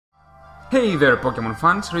Hey there Pokemon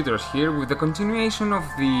fans, Readers here with the continuation of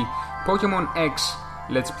the Pokemon X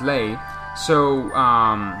Let's Play. So,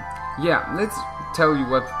 yeah, let's tell you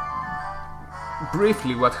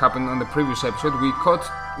briefly what happened on the previous episode. We caught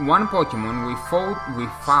one Pokemon, we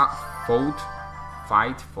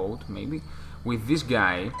fought maybe, with this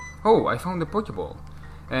guy. Oh, I found a Pokeball.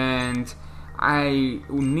 And I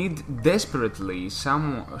need desperately a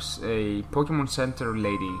Pokemon Center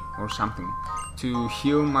lady or something to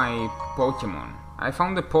heal my Pokemon. I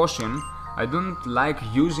found a potion. I don't like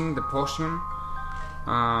using the potion.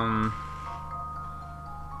 All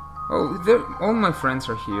my friends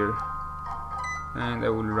are here, and I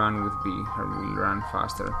will run with B. I will run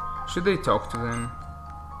faster. Should I talk to them?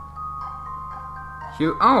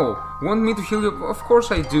 Heal? Oh, want me to heal you? Of course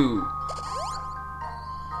I do.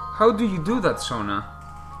 How do you do that, Sona?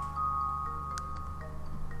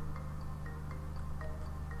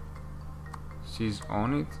 She's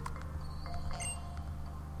on it.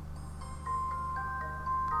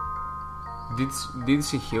 Did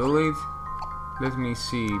she heal it? Let me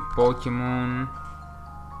see. Pokemon.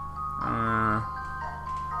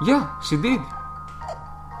 Yeah, she did.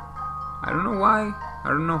 I don't know why. I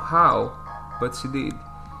don't know how, but she did.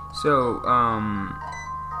 So,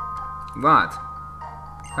 what?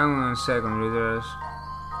 Hang on a second, Readers.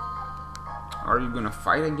 Are you gonna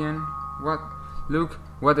fight again? What? Look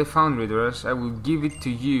what I found, Readers. I will give it to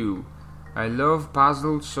you. I love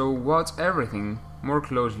puzzles, so watch everything more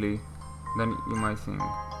closely than you might think.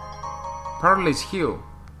 Paralyzed heal.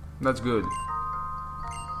 That's good.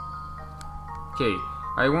 Okay,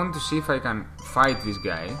 I want to see if I can fight this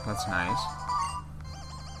guy. That's nice.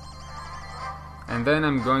 And then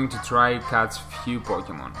I'm going to try catch few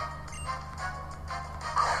Pokemon.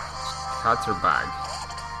 Bag.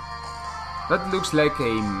 That looks like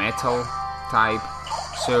a metal type,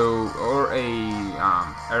 or a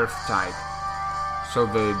earth type. So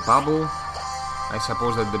the bubble, I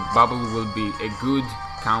suppose that the bubble will be a good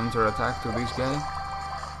counter attack to this guy.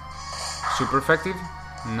 Super effective?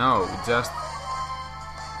 No, just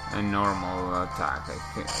a normal attack. I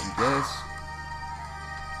guess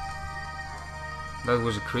that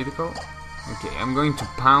was a critical. Okay, I'm going to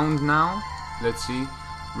pound now. Let's see.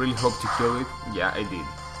 Really hope to kill it. Yeah, I did.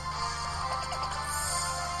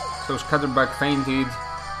 So Scatterbug fainted.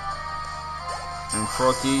 And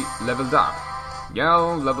Froakie leveled up. Yeah,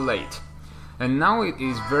 level 8. And now it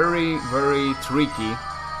is very, very tricky.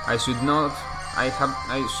 I should not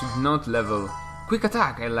level... Quick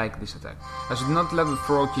attack! I like this attack. I should not level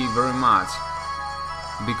Froakie very much.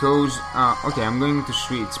 Because... okay, I'm going to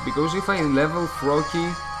switch. Because if I level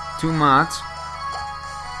Froakie too much...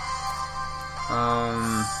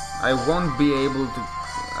 I will not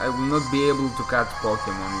be able to catch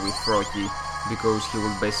Pokemon with Froakie because he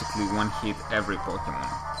will basically one-hit every Pokemon.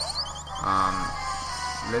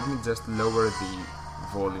 Let me just lower the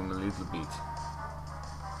volume a little bit.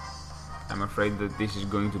 I'm afraid that this is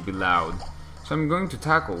going to be loud. So I'm going to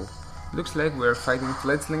tackle. Looks like we're fighting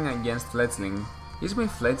Fletchling against Fletchling. Is my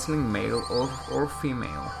Fletchling male or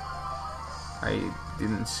female? I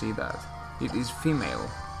didn't see that. It is female.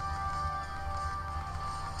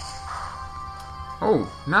 Oh,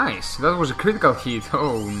 nice! That was a critical hit.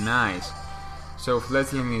 Oh, nice. So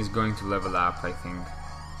Fletchling is going to level up, I think.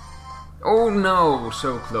 Oh no!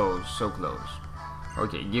 So close, so close.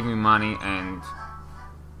 Okay, give me money and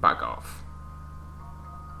back off.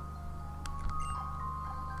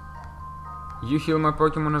 You heal my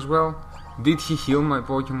Pokemon as well? Did he heal my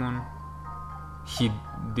Pokemon? He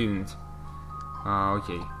didn't.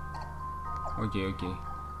 Okay. Okay.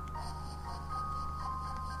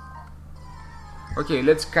 Okay,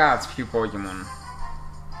 let's catch a few Pokemon.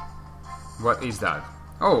 What is that?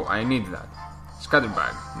 Oh, I need that.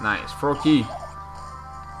 Scatterbug. Nice. Froakie.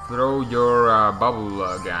 Throw your bubble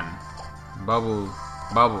gun. Bubble.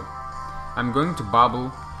 I'm going to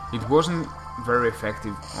bubble. It wasn't very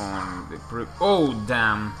effective on the oh,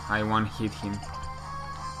 damn. I one-hit him.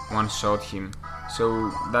 One-shot him.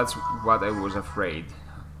 So that's what I was afraid.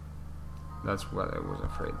 That's what I was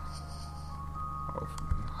afraid of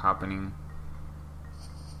happening.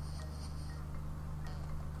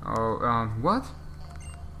 Oh, what?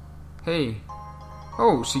 Hey.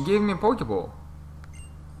 Oh, she gave me a Pokeball.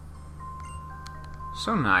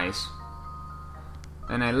 So nice.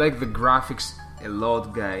 And I like the graphics a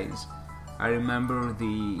lot, guys. I remember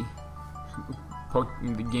the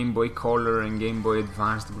Game Boy Color and Game Boy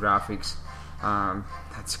Advanced graphics.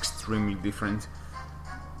 That's extremely different.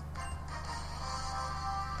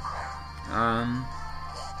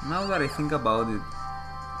 Now that I think about it,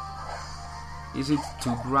 is it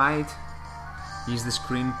too bright? Is the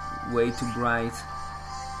screen way too bright?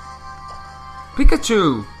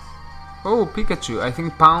 Pikachu! Oh, Pikachu. I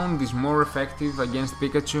think Pound is more effective against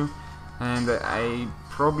Pikachu, and I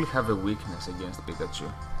probably have a weakness against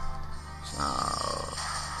Pikachu. So,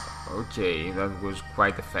 okay, that was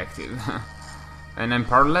quite effective. And I'm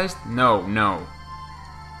paralyzed? No, no.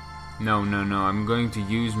 No, no, no. I'm going to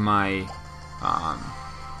use my...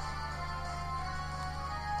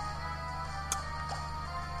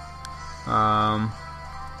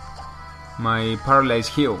 my paralyzed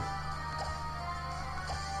heal.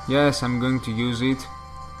 Yes, I'm going to use it,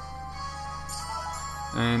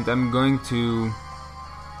 and I'm going to...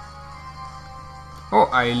 Oh,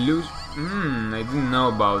 I lose... I didn't know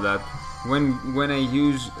about that. When I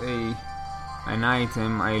use an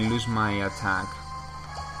item, I lose my attack,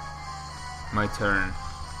 my turn,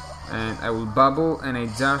 and I will bubble, and I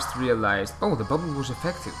just realized... Oh, the bubble was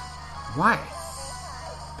effective. Why?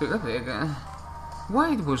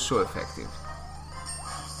 Why it was so effective?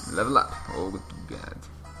 Level up. Oh god.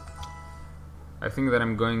 I think that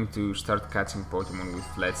I'm going to start catching Pokemon with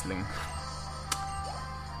Fletchling.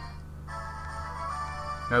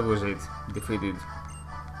 That was it. Defeated.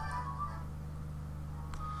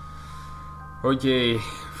 Okay,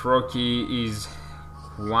 Froakie is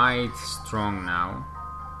quite strong now.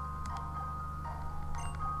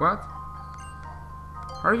 What?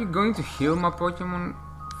 Are you going to heal my Pokemon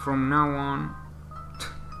from now on?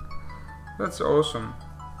 That's awesome.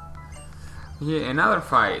 Yeah, another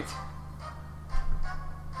fight.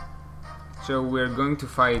 So we're going to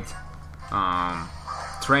fight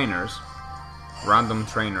trainers, random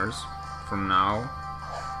trainers from now,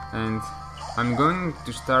 and I'm going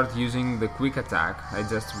to start using the quick attack. I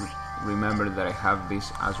just remember that I have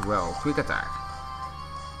this as well, quick attack,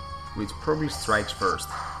 which probably strikes first.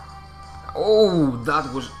 Oh,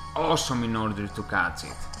 that was awesome in order to catch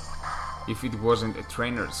it. If it wasn't a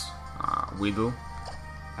trainer's Weedle,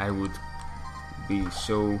 I would be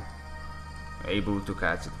so able to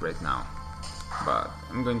catch it right now. But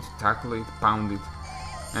I'm going to tackle it, pound it,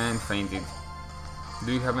 and faint it.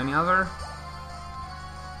 Do you have any other?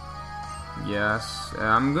 Yes,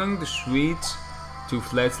 I'm going to switch to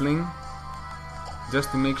Fletchling just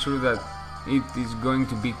to make sure that it is going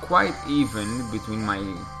to be quite even between my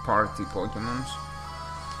party Pokemons.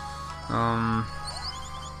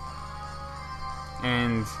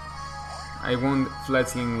 And I want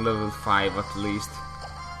Fletchling level 5 at least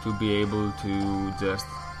to be able to just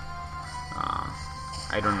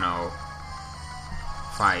I don't know,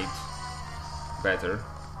 fight better.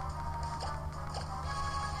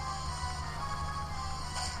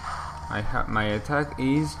 I have my attack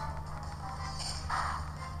is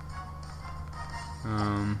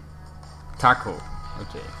tackle.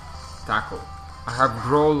 Okay, tackle. I have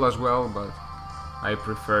growl as well, but I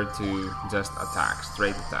prefer to just attack,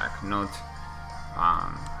 straight attack, not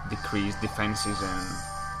decrease defenses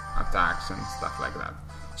and attacks and stuff like that.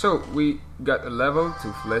 So we got a level to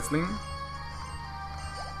Fletchling.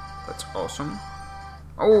 That's awesome.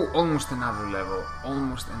 Oh, almost another level.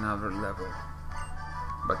 Almost another level.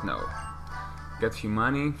 But no. Get few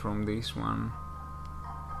money from this one.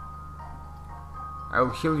 I'll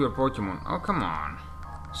heal your Pokemon. Oh, come on.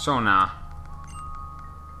 Sona.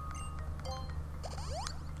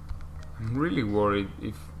 I'm really worried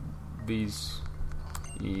if this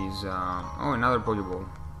is... oh, another Pokeball.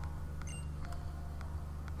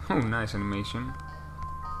 Oh, nice animation.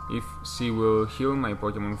 If she will heal my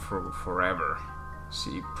Pokemon for forever.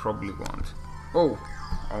 She probably won't. Oh,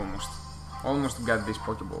 almost. Almost got this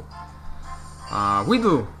Pokeball.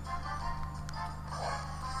 Weedle!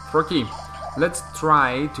 Froakie, let's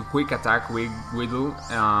try to quick attack Weedle.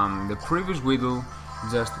 The previous Weedle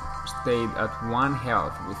just stayed at 1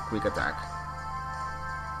 health with quick attack.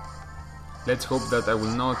 Let's hope that I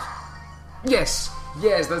will not... Yes!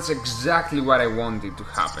 Yes, that's exactly what I wanted to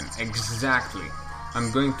happen. Exactly. I'm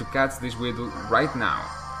going to catch this Weedle right now.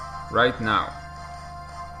 Right now.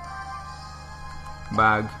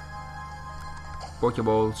 Bag.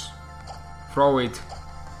 Pokeballs. Throw it.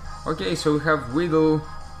 Okay, so we have Weedle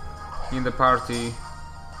in the party.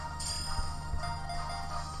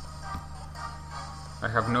 I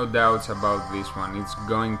have no doubts about this one. It's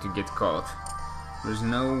going to get caught. There's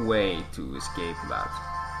no way to escape that.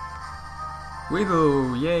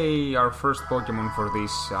 Weedle! Yay! Our first Pokemon for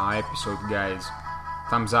this episode, guys.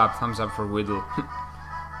 Thumbs up for Weedle.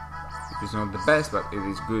 It is not the best, but it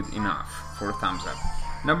is good enough for thumbs up.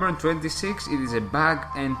 Number 26, it is a bug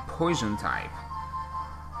and poison type.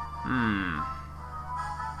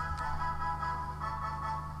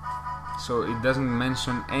 So it doesn't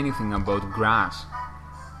mention anything about grass.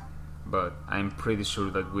 But I'm pretty sure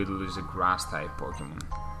that Weedle is a grass type Pokemon.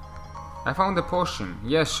 I found a potion.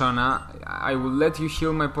 Yes, Shona, I will let you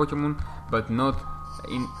heal my Pokemon, but not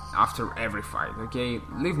after every fight, okay?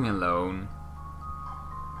 Leave me alone.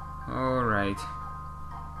 Alright.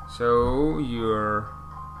 So, you're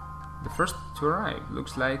the first to arrive.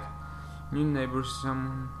 Looks like new neighbors,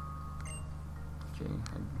 someone... Okay.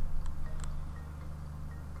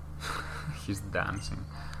 He's dancing.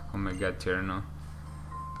 Oh my god, Terno.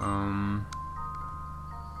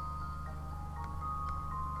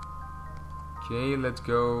 Okay, let's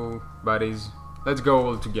go, buddies. Let's go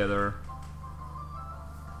all together.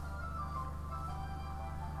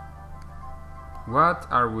 What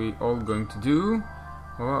are we all going to do?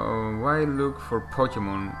 Why look for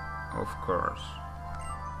Pokemon, of course.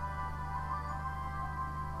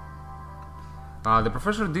 The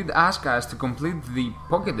professor did ask us to complete the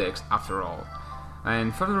Pokédex after all.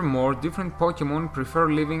 And furthermore, different Pokemon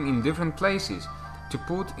prefer living in different places. To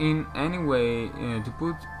put in another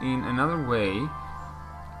way,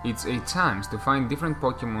 it's a chance to find different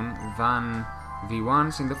Pokemon than the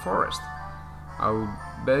ones in the forest. I'll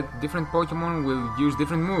bet different Pokemon will use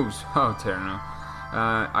different moves. Oh, Terno.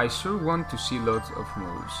 I sure want to see lots of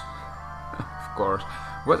moves. Of course.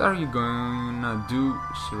 What are you gonna do,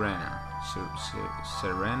 Serena?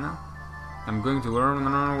 Serena? I'm going to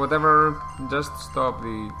learn whatever. Just stop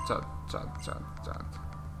the chat.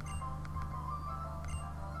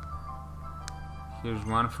 Here's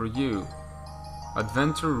one for you.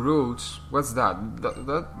 Adventure rules. What's that?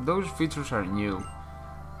 Those features are new.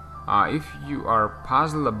 If you are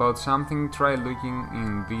puzzled about something, try looking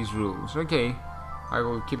in these rules. Okay, I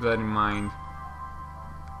will keep that in mind.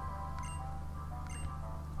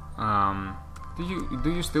 Do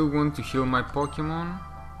you still want to heal my Pokemon?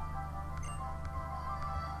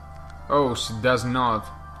 Oh, she does not.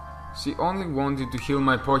 She only wanted to heal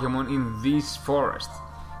my Pokemon in this forest.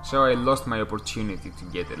 So I lost my opportunity to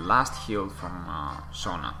get a last heal from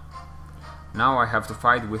Sona. Now I have to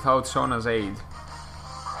fight without Sona's aid.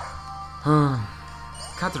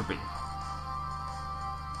 Caterpie.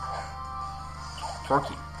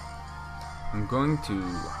 Forky. I'm going to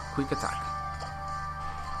quick attack.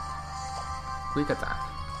 Quick attack.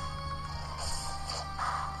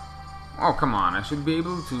 Oh, come on, I should be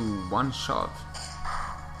able to one-shot.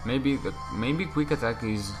 Maybe quick attack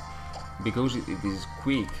is... because it is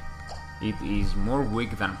quick, it is more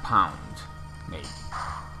weak than pound. Maybe.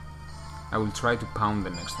 I will try to pound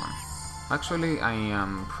the next one. Actually, I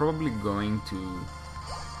am probably going to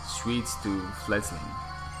switch to Fletchling.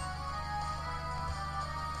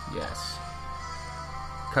 Yes.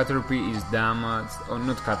 Caterpie is damaged. Oh,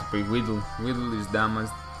 not Caterpie, Weedle. Weedle is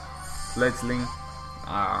damaged. Fletchling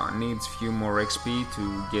needs few more XP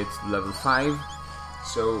to get level 5.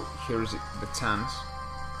 So here's the chance.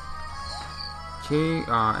 Okay,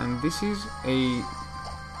 and this is a...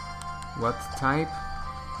 what type?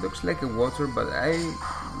 Looks like a water, but I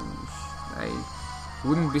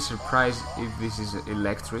wouldn't be surprised if this is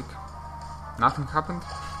electric. Nothing happened?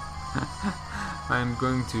 I'm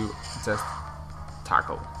going to just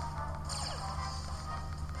tackle.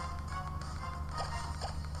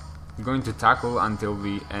 I'm going to tackle until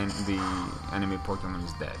the enemy Pokemon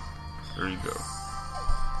is dead. There you go.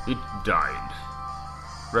 It died.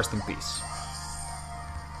 Rest in peace.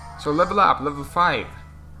 So level up, level 5.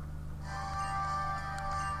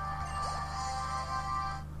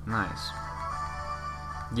 Nice.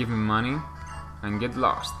 Give me money and get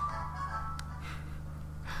lost.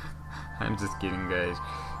 I'm just kidding, guys.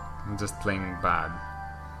 I'm just playing bad.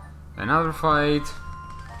 Another fight.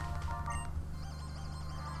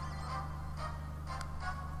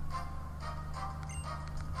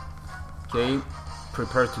 Okay,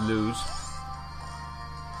 prepare to lose.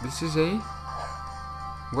 This is a...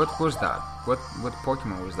 what was that? What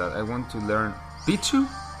Pokemon was that? I want to learn... Pichu?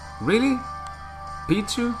 Really?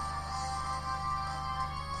 Pichu?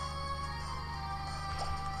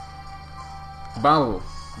 Bubble.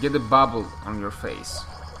 Get a bubble on your face.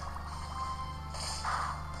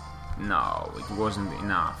 No, it wasn't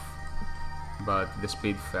enough. But the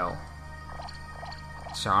speed fell.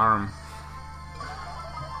 Charm.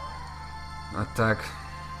 Attack.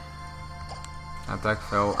 Attack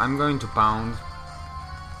fell. I'm going to pound.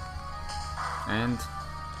 And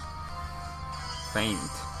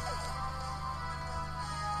faint.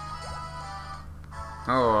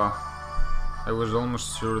 Oh, I was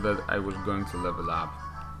almost sure that I was going to level up,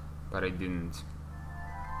 but I didn't.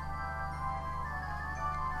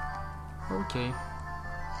 Okay,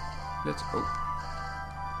 let's go.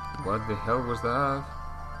 What the hell was that?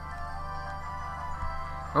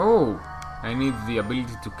 Oh, I need the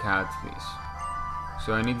ability to cut this.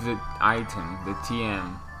 So I need the item, the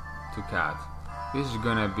TM, to cut. This is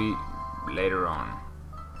gonna be later on.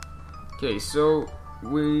 Okay, so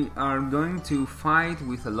we are going to fight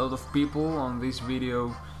with a lot of people on this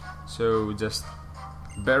video, so just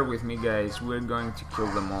bear with me, guys. We're going to kill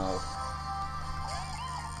them all.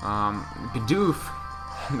 Bidoof,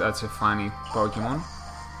 that's a funny Pokemon.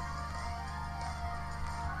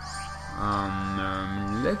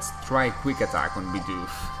 Let's try Quick Attack on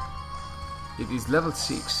Bidoof. It is level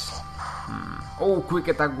 6. Oh, Quick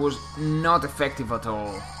Attack was not effective at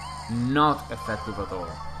all. Not effective at all.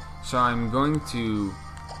 So I'm going to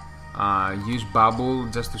use Bubble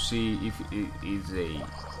just to see if it is a...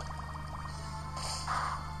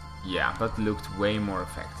 Yeah, that looked way more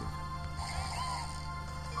effective.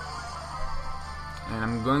 And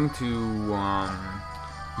I'm going to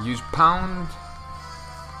use Pound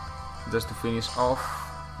just to finish off.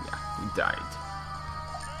 Yeah, he died.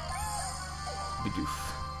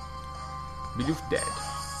 Bidoof dead.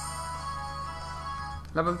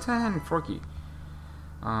 Level 10, Forky.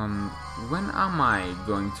 When am I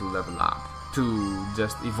going to level up? To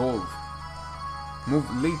just evolve? Move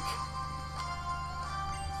Leak.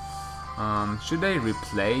 Should I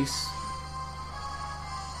replace?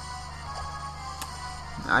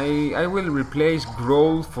 I will replace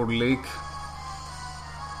Growl for Leak.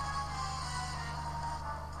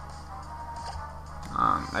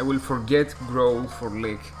 I will forget Growl for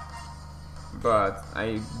Leak, but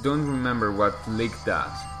I don't remember what Leak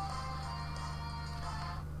does.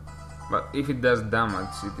 But if it does damage,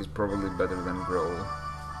 it is probably better than Growl.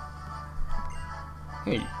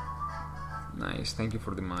 Hey, nice, thank you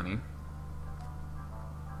for the money.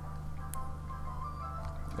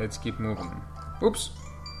 Let's keep moving. Oops!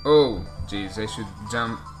 Oh, jeez, I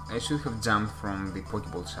should have jumped from the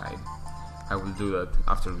Pokeball side. I will do that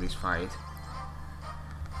after this fight.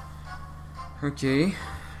 Okay.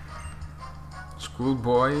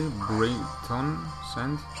 Schoolboy Brayton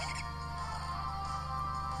sent.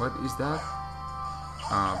 What is that?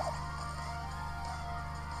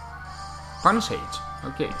 Punish Age.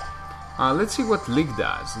 Okay. Let's see what Leak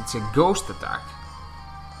does. It's a ghost attack.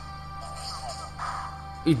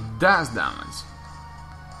 It does damage.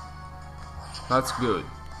 That's good.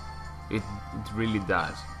 It really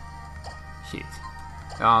does hit.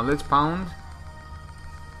 Let's Pound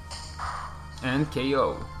and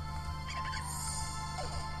KO.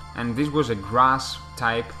 And this was a grass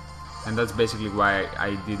type, and that's basically why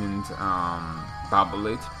I didn't bubble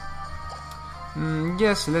it.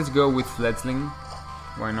 Yes, let's go with Fledgling.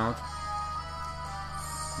 Why not?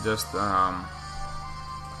 Just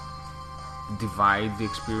divide the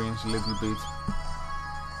experience a little bit.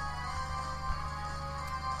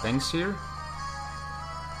 Pansear?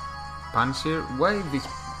 Pansear? Why this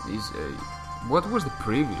is a... What was the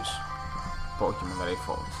previous Pokemon that I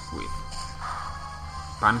fought with?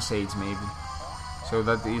 Pansage maybe. So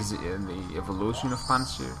that is the evolution of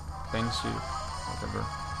Pansear. Pansear, whatever.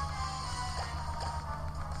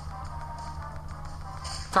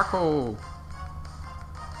 Tackle!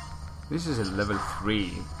 This is a level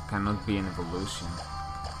 3, cannot be an evolution.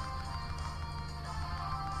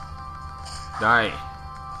 Die.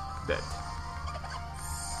 Dead.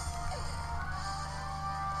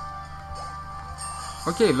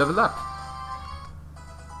 Okay, level up.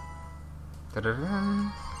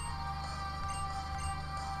 Ta-da-da.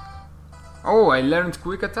 Oh, I learned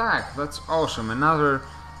Quick Attack. That's awesome. Another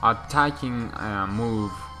attacking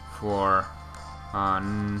move for...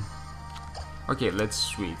 Okay, let's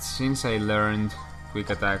switch. Since I learned Quick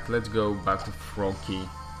Attack, let's go back to Froakie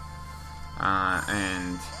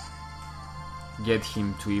and get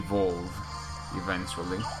him to evolve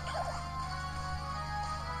eventually.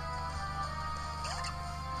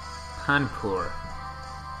 Panpour.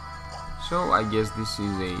 So I guess this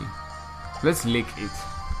is a... Let's lick it.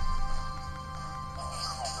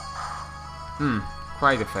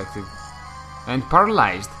 Quite effective. And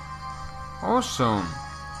paralyzed. Awesome.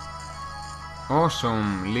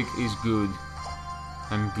 Awesome. Lick is good.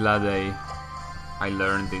 I'm glad I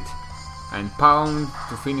learned it. And Pound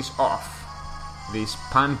to finish off this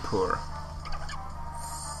Panpour.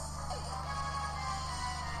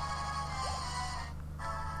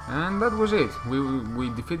 And that was it. We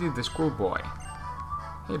defeated the schoolboy.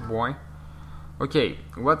 Hey boy. Okay,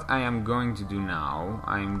 what I am going to do now,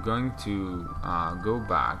 I'm going to go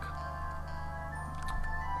back.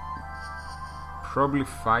 Probably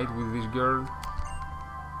fight with this girl.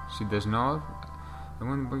 She does not. I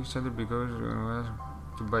want to buy center because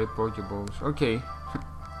to buy Pokeballs. Okay.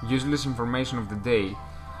 Useless information of the day.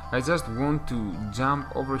 I just want to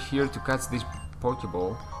jump over here to catch this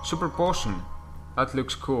Pokeball. Super Potion. That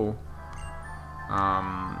looks cool.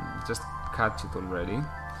 Just catch it already.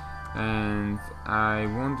 and I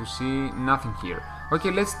want to see nothing here.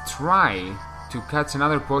 Okay, let's try to catch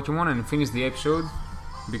another Pokemon and finish the episode,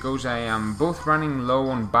 because I am both running low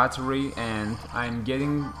on battery and I've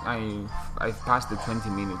passed the 20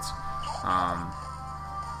 minutes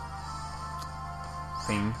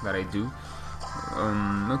thing that I do.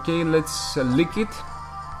 Okay, let's lick it.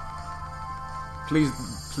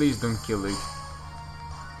 Please don't kill it.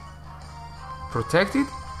 Protect it?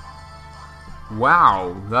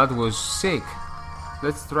 Wow, that was sick.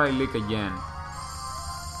 Let's try lick again.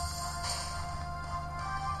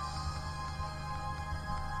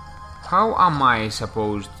 How am I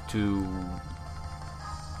supposed to...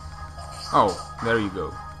 Oh, there you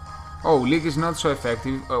go. Oh, lick is not so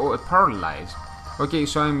effective. Oh, paralyze. Okay,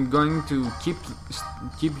 so I'm going to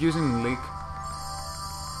keep using lick.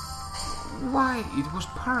 Why? It was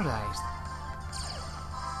paralyzed.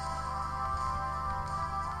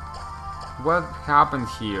 What happened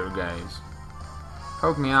here, guys?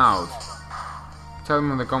 Help me out. Tell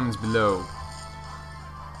me in the comments below.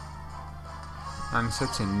 I'm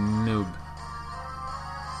such a noob.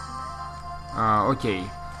 Okay,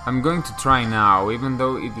 I'm going to try now, even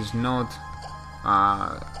though it is not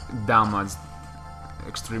damaged,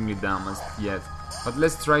 extremely damaged yet. But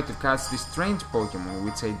let's try to catch this strange Pokemon,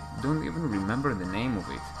 which I don't even remember the name of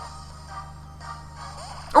it.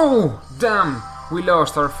 Oh, damn! We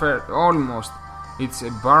lost our first, almost. It's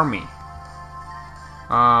a Barmy.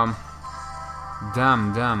 Damn.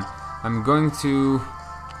 I'm going to...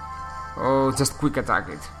 Oh, just quick attack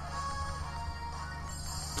it.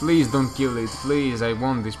 Please don't kill it, please, I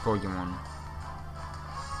want this Pokemon.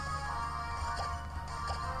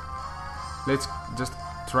 Let's just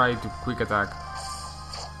try to quick attack.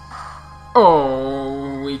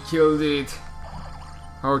 Oh, we killed it.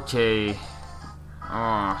 Okay.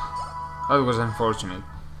 Oh, that was unfortunate.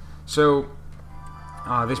 So,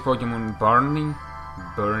 this Pokemon Bernie,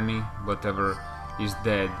 whatever, is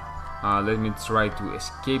dead. Let me try to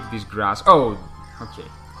escape this grass. Oh, okay.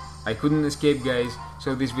 I couldn't escape, guys,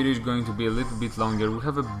 so this video is going to be a little bit longer. We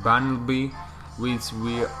have a Bunnelby, which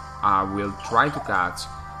we will try to catch.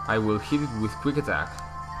 I will hit it with quick attack.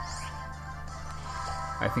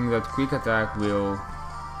 I think that quick attack will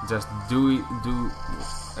just do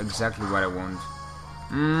exactly what I want.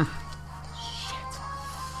 Shit.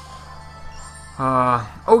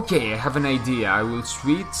 Okay, I have an idea. I will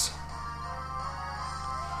switch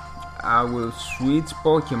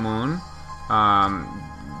Pokemon,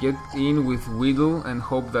 get in with Weedle and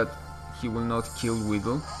hope that he will not kill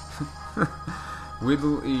Weedle.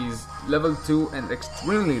 Weedle is level 2 and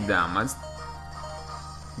extremely damaged.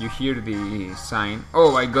 You hear the sign.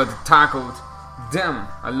 Oh, I got tackled. Damn,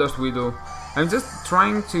 I lost Weedle. I'm just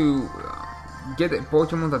trying to get a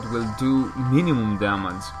Pokemon that will do minimum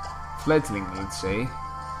damage. Fledgling, let's say.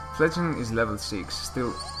 Fledgling is level 6,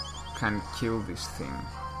 still can kill this thing.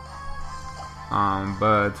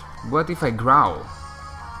 But what if I growl?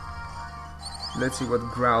 Let's see what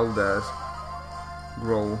growl does.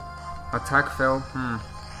 Growl. Attack fell.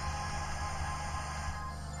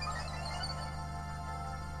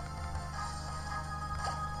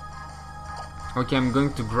 Okay, I'm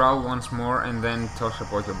going to growl once more and then toss a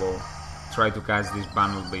Pokeball. Try to catch this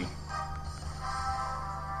Bunnelby.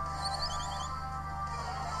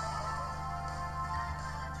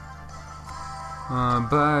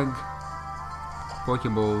 Bug.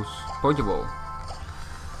 Pokeballs. Pokeball.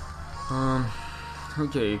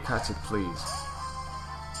 Okay, catch it, please.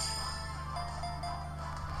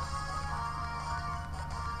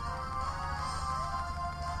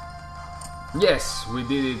 Yes, we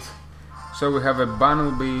did it. So we have a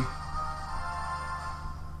Bunnelby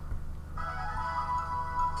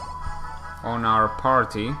on our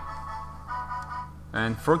party,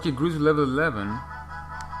 and Forky grew to level 11.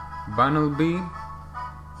 Bunnelby.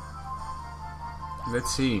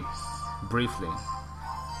 Let's see briefly.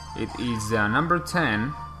 It is number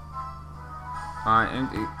 10, and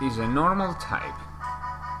it is a normal type.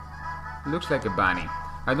 Looks like a bunny.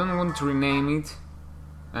 I don't want to rename it,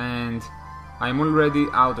 and I'm already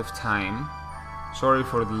out of time. Sorry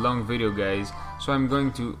for the long video, guys. So I'm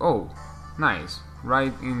going to... Oh, nice.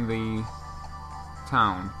 Right in the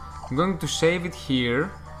town. I'm going to save it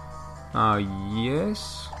here.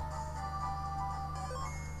 Yes.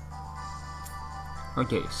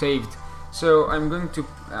 Okay, saved. So I'm going to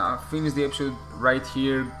finish the episode right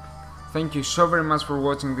here. Thank you so very much for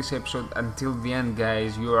watching this episode until the end,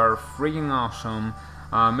 guys. You are freaking awesome.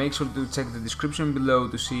 Make sure to check the description below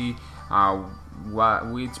to see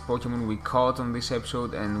which Pokemon we caught on this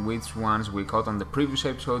episode and which ones we caught on the previous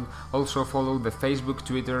episode. Also follow the Facebook,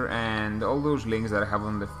 Twitter, and all those links that I have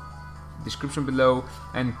on the description below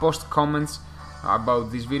and post comments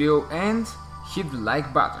about this video and hit the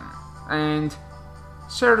like button and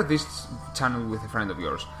share this channel with a friend of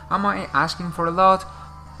yours. Am I asking for a lot?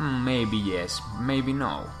 Maybe yes, maybe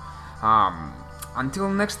no. Until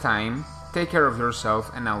next time, take care of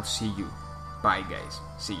yourself and I'll see you. Bye guys,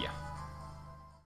 see ya.